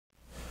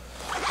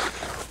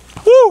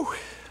Woo!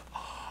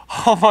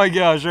 Oh my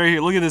gosh, right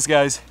here, look at this,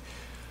 guys.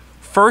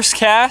 First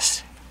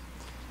cast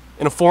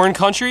in a foreign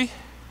country.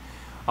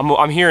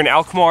 I'm here in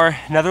Alkmaar,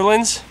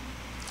 Netherlands,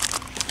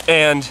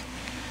 and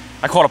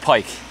I caught a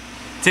pike.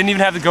 Didn't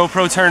even have the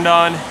GoPro turned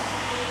on.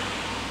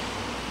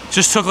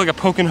 Just took like a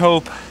poke and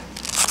hope,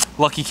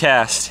 lucky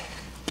cast.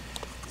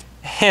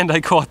 And I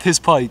caught this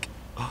pike.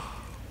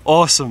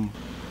 Awesome.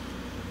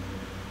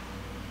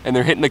 And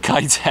they're hitting the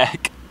kite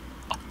tack.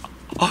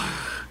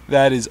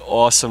 That is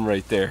awesome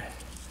right there.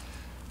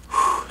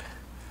 Whew.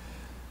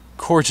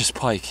 Gorgeous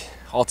pike.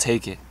 I'll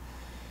take it.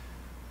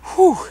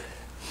 Whew.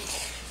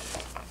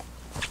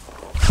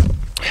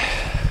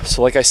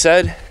 So like I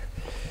said,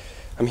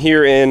 I'm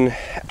here in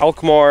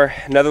Alkmaar,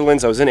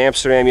 Netherlands. I was in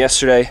Amsterdam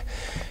yesterday.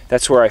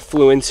 That's where I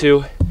flew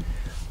into.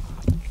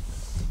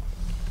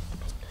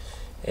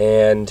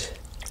 And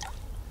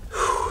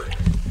whew,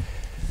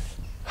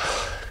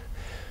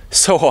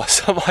 so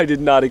awesome. I did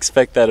not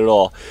expect that at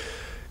all.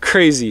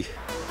 Crazy.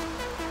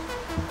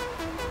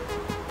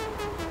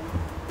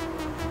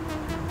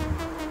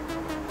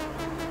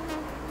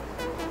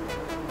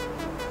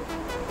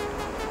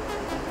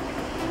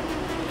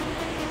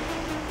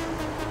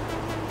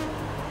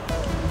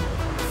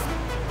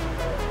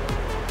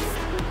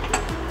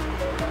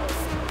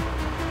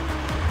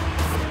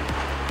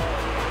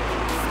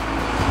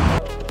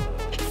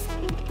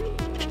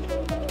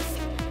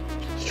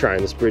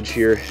 Trying this bridge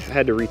here. I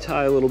had to retie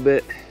a little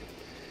bit.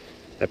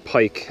 That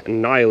pike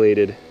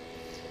annihilated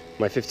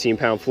my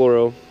 15-pound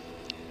fluoro.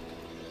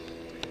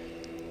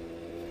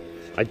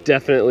 I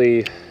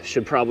definitely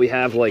should probably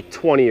have like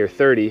 20 or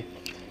 30.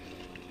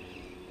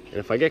 And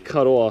if I get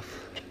cut off,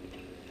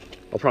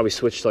 I'll probably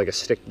switch to like a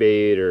stick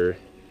bait or,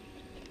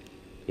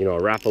 you know, a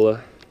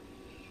Rapala.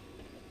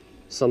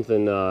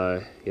 Something,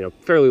 you know,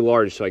 fairly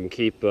large so I can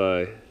keep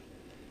the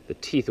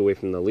teeth away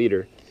from the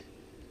leader.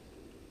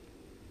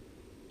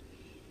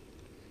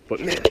 But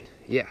man,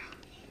 yeah.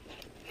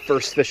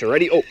 First fish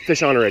already. Oh,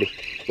 fish on already.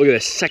 Look at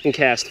this, second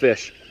cast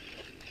fish.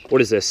 What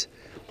is this?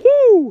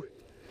 Woo!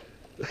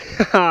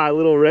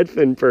 Little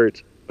redfin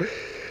perch.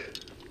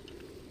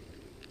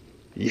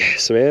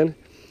 Yes, man.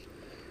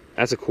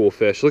 That's a cool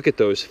fish. Look at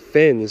those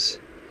fins.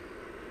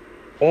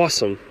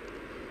 Awesome.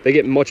 They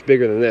get much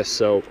bigger than this,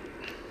 so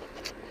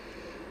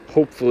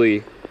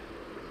hopefully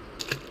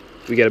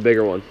we get a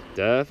bigger one.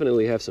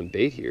 Definitely have some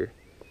bait here.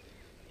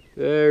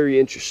 Very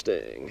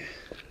interesting.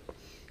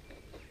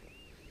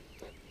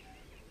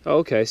 Oh,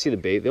 okay, I see the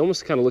bait. They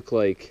almost kind of look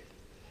like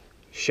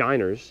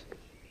shiners.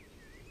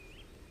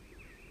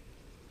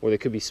 Or they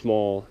could be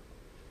small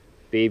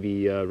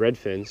baby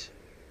redfins.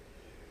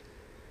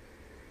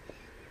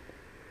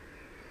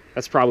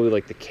 That's probably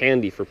like the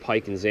candy for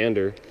pike and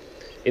zander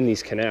in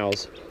these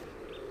canals.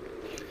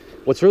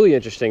 What's really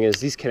interesting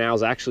is these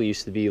canals actually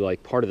used to be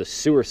like part of the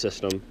sewer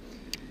system.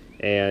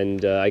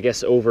 And I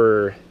guess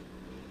over,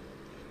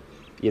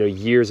 you know,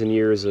 years and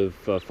years of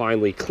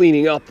finally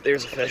cleaning up.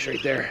 There's a fish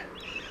right there.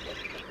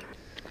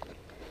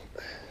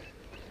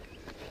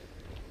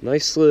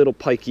 Nice little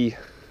pikey,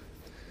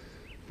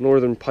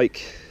 Northern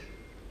Pike.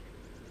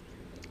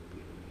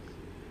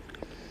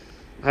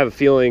 I have a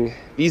feeling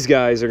these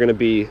guys are going to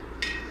be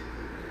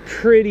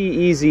pretty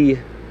easy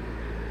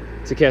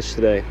to catch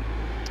today.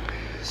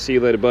 See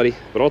you later, buddy,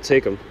 but I'll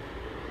take them.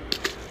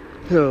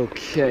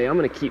 Okay, I'm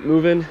going to keep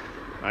moving.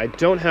 I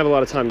don't have a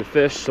lot of time to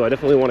fish, so I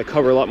definitely want to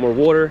cover a lot more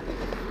water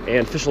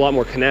and fish a lot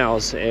more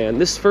canals. And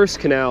this first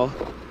canal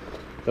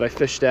that I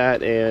fished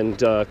at and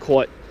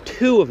caught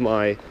two of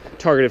my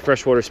targeted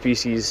freshwater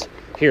species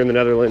here in the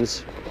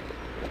Netherlands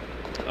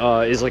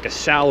is like a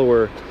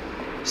shallower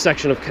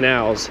section of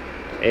canals,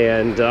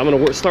 and I'm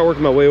gonna start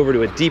working my way over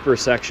to a deeper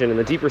section, and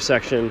the deeper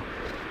section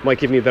might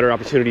give me a better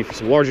opportunity for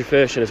some larger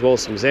fish and as well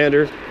as some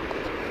zander.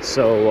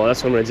 So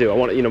that's what I'm gonna do. I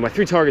want, you know, my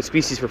three target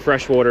species for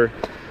freshwater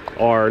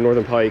are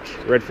Northern Pike,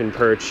 redfin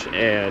perch,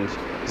 and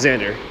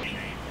zander.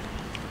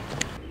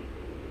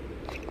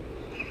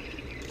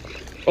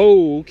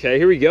 Okay,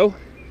 here we go.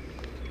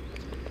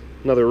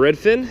 Another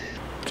redfin.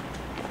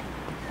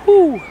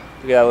 Woo! Look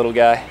at that little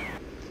guy.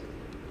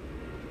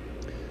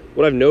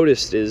 What I've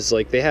noticed is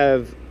like they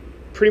have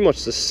pretty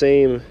much the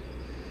same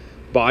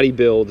body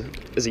build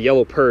as a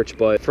yellow perch,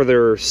 but for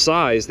their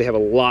size, they have a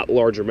lot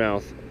larger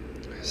mouth.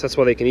 So that's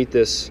why they can eat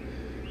this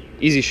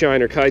easy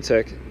shiner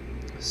Kitech.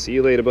 See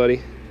you later,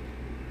 buddy.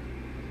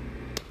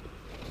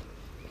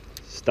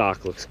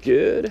 Stock looks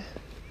good.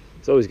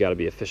 It's always got to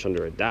be a fish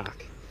under a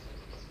dock.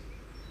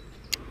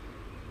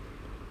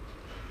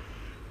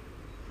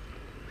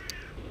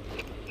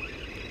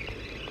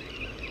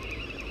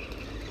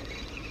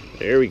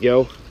 There we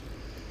go.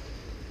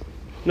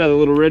 Another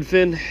little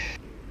redfin.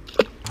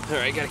 All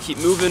right, gotta keep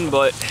moving,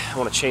 but I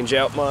want to change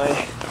out my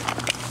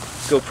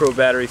GoPro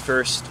battery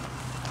first.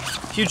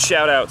 Huge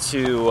shout out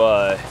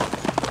to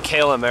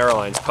KLM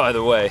Airlines, by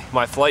the way.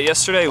 My flight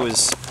yesterday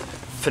was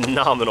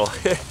phenomenal.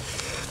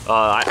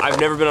 I've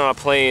never been on a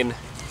plane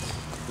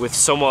with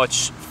so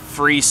much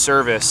free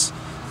service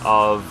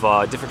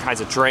of different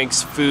kinds of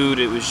drinks, food.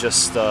 It was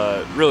just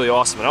really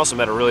awesome. And I also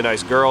met a really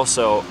nice girl,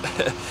 so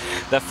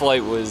that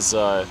flight was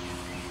the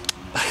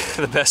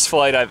best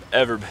flight I've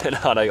ever been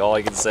on, all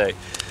I can say.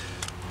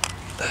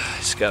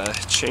 Just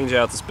gotta change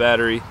out this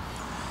battery.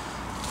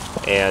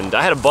 And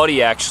I had a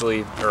buddy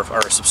actually, or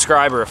a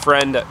subscriber, a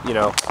friend, you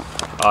know,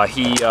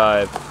 he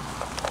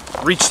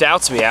reached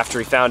out to me after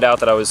he found out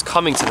that I was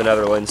coming to the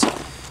Netherlands,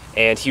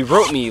 and he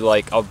wrote me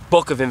like a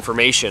book of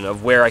information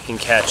of where I can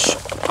catch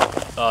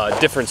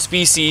different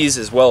species,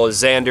 as well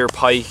as Zander,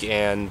 pike,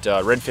 and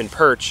redfin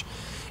perch.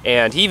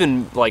 And he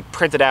even like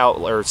printed out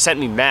or sent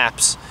me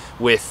maps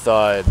with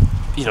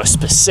you know,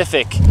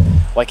 specific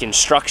like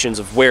instructions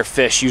of where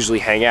fish usually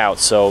hang out.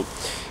 So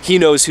he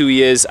knows who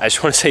he is. I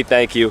just want to say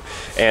thank you.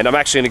 And I'm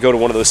actually going to go to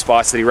one of those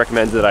spots that he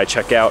recommended that I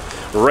check out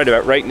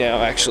right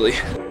now, actually.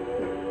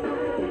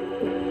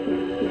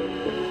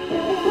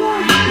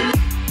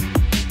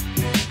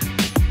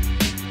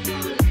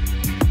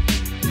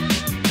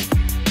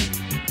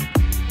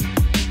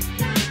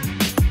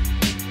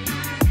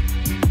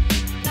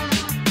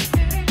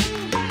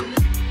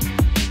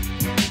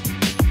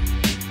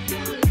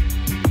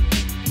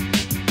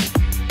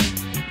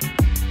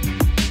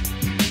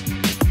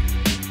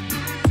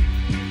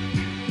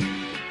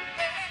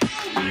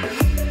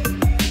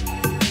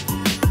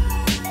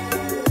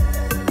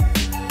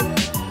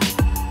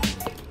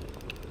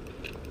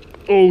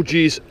 Oh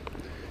geez,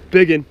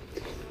 biggin.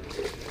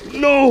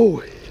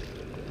 No!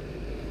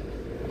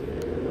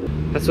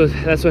 That's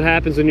what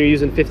happens when you're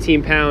using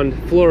 15-pound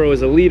fluoro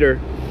as a leader.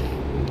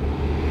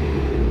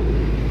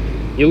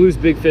 You lose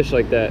big fish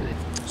like that.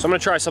 So I'm gonna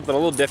try something a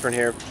little different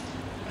here,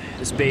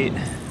 this bait,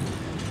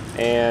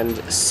 and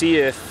see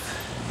if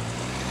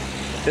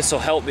this will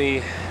help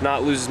me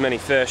not lose as many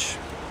fish.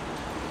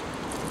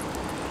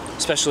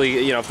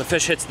 Especially, you know, if the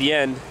fish hits the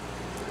end,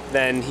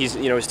 then he's,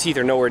 you know, his teeth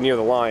are nowhere near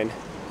the line.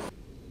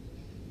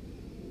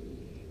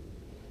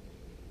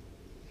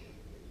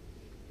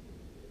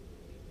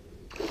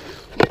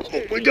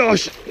 Oh my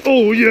gosh,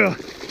 oh yeah.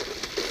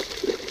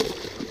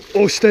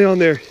 Oh, stay on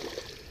there.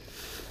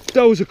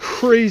 That was a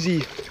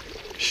crazy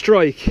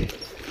strike.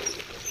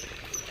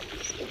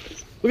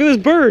 Look at this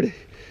bird.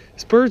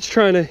 This bird's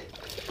trying to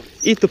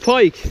eat the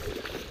pike.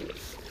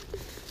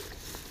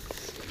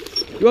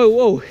 Whoa,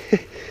 whoa.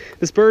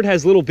 This bird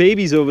has little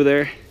babies over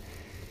there.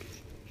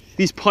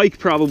 These pike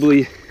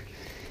probably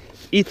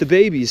eat the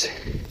babies.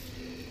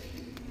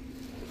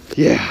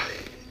 Yeah.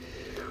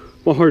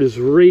 My heart is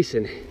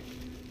racing.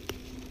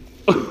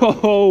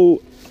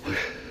 Oh,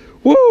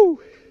 woo!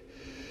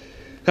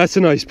 That's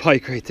a nice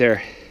pike right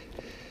there.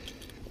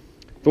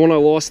 The one I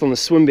lost on the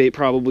swim bait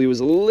probably was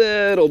a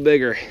little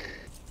bigger.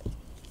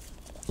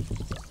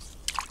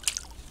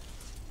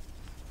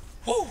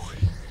 Woo!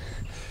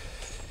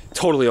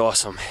 Totally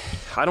awesome.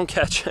 I don't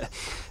catch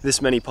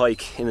this many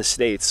pike in the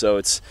States, so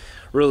it's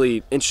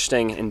really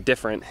interesting and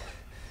different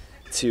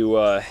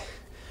to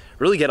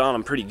really get on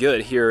them pretty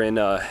good here in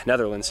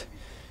Netherlands.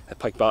 That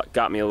pike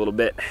got me a little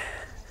bit.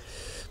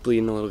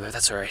 Bleeding a little bit,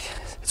 that's all right.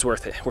 It's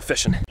worth it, we're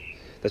fishing.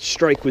 That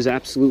strike was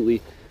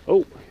absolutely,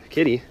 oh,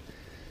 kitty.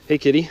 Hey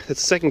kitty,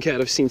 that's the second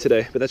cat I've seen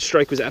today, but that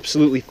strike was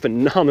absolutely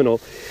phenomenal.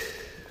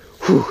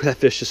 Whew, that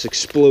fish just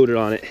exploded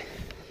on it.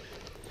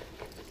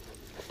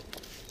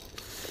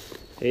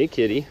 Hey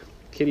kitty,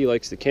 kitty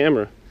likes the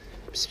camera.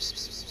 Psst,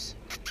 psst, psst.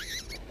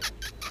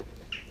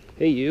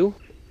 Hey you,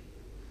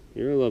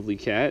 you're a lovely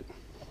cat.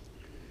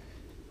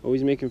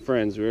 Always making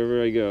friends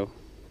wherever I go.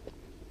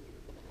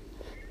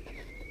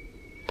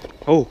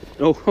 Oh,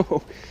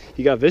 oh,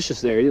 he got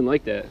vicious there. He didn't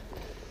like that.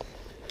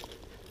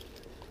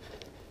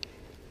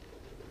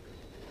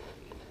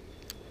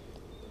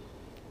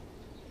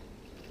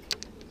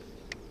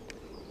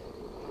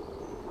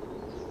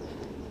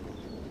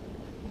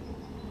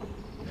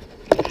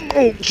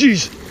 Oh,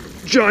 geez.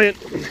 Giant.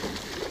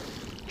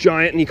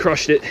 Giant, and he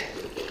crushed it.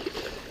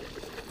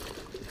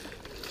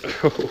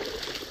 Oh,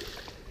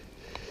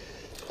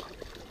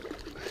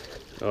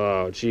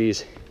 oh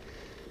geez.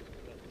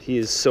 He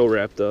is so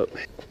wrapped up.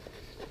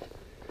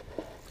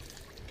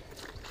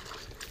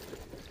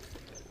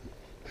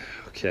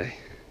 Okay,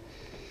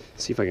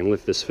 let's see if I can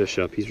lift this fish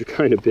up. He's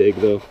kind of big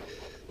though.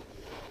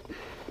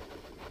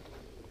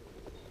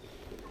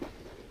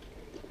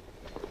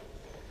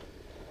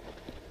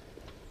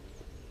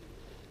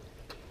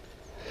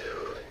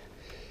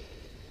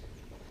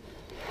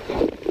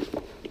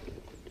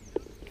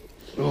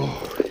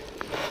 Oh,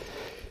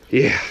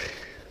 yeah.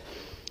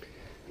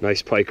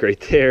 Nice pike right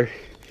there.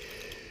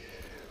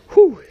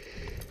 Whew.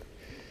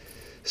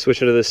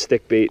 Switching to this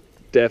stick bait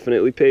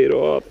definitely paid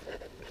off.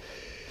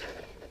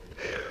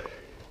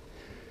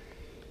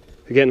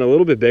 Getting a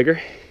little bit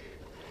bigger.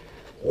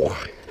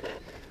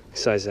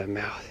 Size of that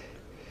mouth.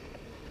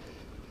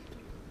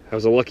 That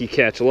was a lucky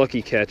catch,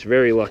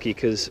 very lucky,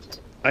 because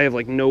I have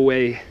like no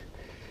way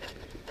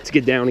to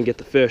get down and get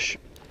the fish.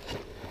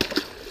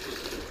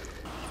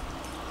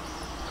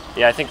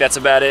 Yeah, I think that's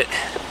about it.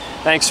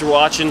 Thanks for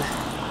watching,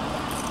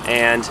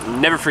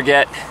 and never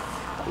forget,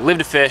 live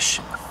to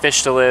fish,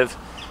 fish to live,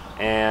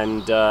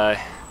 and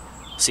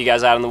See you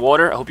guys out in the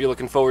water. I hope you're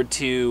looking forward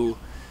to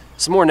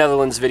some more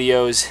Netherlands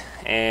videos,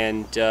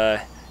 and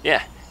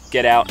yeah,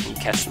 get out and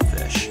catch some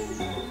fish.